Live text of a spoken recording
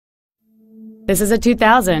This is a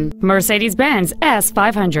 2000 Mercedes-Benz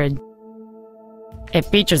S500. It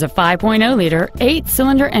features a 5.0-liter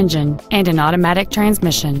 8-cylinder engine and an automatic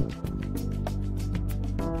transmission.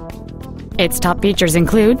 Its top features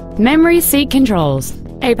include memory seat controls,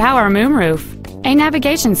 a power moonroof, a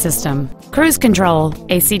navigation system, cruise control,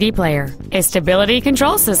 a CD player, a stability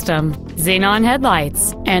control system, xenon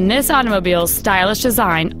headlights, and this automobile's stylish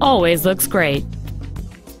design always looks great.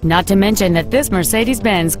 Not to mention that this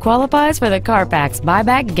Mercedes-Benz qualifies for the Carfax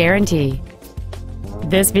buyback guarantee.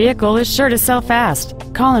 This vehicle is sure to sell fast.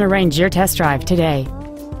 Call and arrange your test drive today.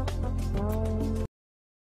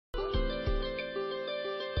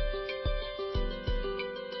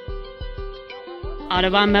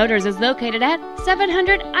 Autobahn Motors is located at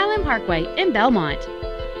 700 Island Parkway in Belmont.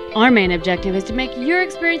 Our main objective is to make your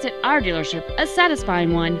experience at our dealership a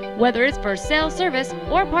satisfying one, whether it's for sales, service,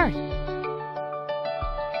 or parts.